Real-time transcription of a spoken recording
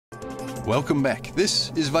Welcome back.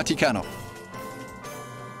 This is VATICANO.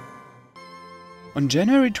 On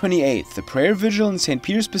January 28th, the prayer vigil in St.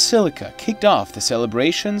 Peter's Basilica kicked off the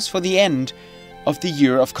celebrations for the end of the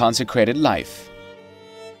Year of Consecrated Life.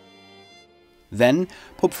 Then,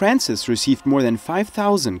 Pope Francis received more than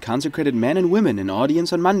 5,000 consecrated men and women in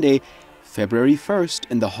audience on Monday, February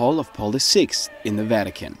 1st, in the Hall of Paul VI in the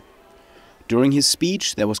Vatican. During his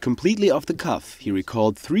speech, that was completely off the cuff, he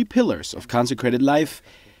recalled 3 pillars of consecrated life,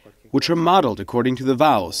 which are modeled according to the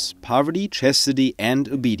vows: poverty, chastity, and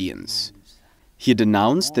obedience. He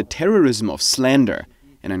denounced the terrorism of slander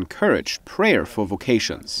and encouraged prayer for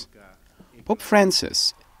vocations. Pope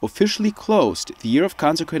Francis officially closed the Year of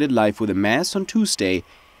Consecrated Life with a Mass on Tuesday,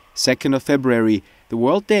 2nd of February, the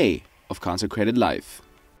World Day of Consecrated Life.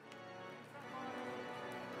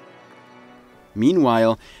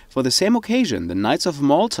 Meanwhile, for the same occasion, the Knights of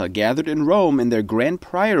Malta gathered in Rome in their Grand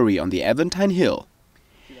Priory on the Aventine hill.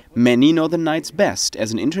 Many know the Knights best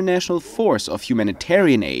as an international force of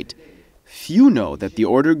humanitarian aid. Few know that the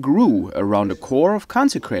order grew around a core of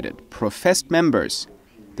consecrated, professed members,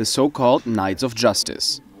 the so-called Knights of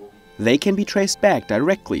Justice. They can be traced back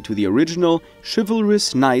directly to the original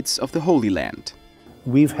chivalrous Knights of the Holy Land.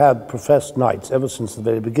 We've had professed knights ever since the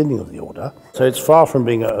very beginning of the order, so it's far from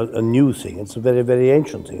being a new thing. It's a very, very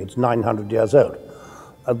ancient thing. It's 900 years old.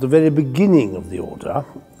 At the very beginning of the order,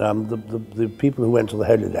 the people who went to the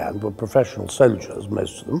Holy Land were professional soldiers,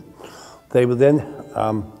 most of them. They were then,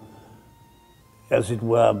 as it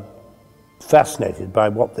were, fascinated by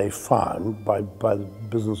what they found, by the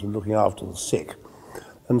business of looking after the sick.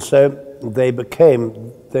 And so they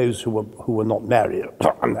became those who were not married,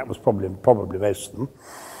 and that was probably most of them,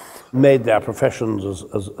 made their professions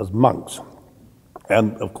as monks.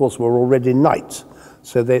 And of course were already knights.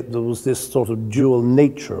 So there was this sort of dual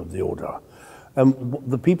nature of the order. And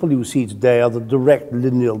the people you see today are the direct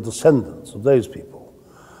lineal descendants of those people.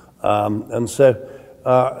 And so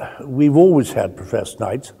we've always had professed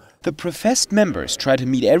knights. The professed members try to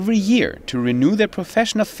meet every year to renew their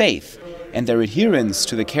profession of faith and their adherence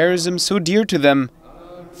to the charism so dear to them,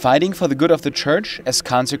 fighting for the good of the Church as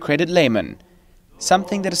consecrated laymen,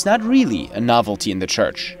 something that is not really a novelty in the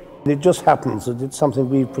Church. It just happens that it's something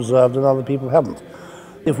we've preserved and other people haven't.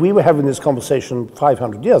 If we were having this conversation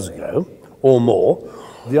 500 years ago, or more,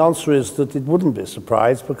 the answer is that it wouldn't be a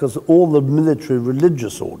surprise, because all the military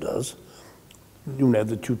religious orders, you know,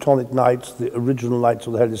 the Teutonic Knights, the original Knights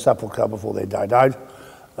of the Holy Sepulchre before they died out,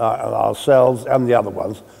 and ourselves and the other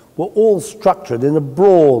ones, were all structured in a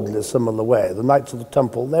broadly similar way. The Knights of the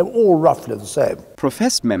Temple, they were all roughly the same.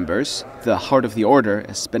 Professed members, the heart of the order,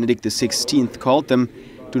 as Benedict XVI called them,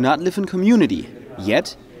 do not live in community,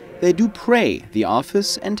 yet they do pray the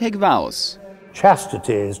office and take vows.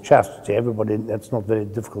 Chastity is chastity. Everybody, it's not very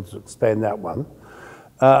difficult to explain that one.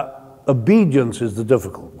 Obedience is the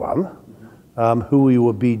difficult one. Who are you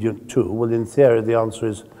obedient to? Well, in theory, the answer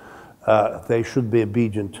is they should be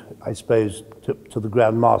obedient, I suppose, to the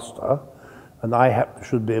Grand Master, and I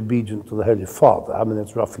should be obedient to the Holy Father. I mean,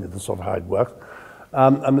 it's roughly the sort of how it works.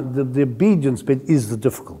 I mean, the obedience bit is the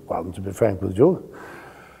difficult one, to be frank with you.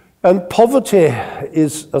 And poverty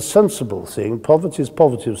is a sensible thing. Poverty is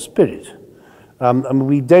poverty of spirit. And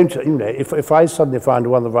we don't, you know, if I suddenly find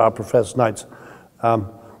one of our professed knights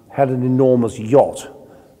had an enormous yacht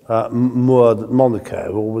moored at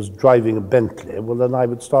Monaco or was driving a Bentley, well, then I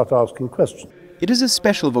would start asking questions. It is a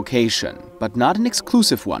special vocation, but not an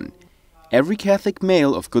exclusive one. Every Catholic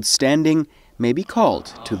male of good standing may be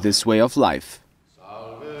called to this way of life.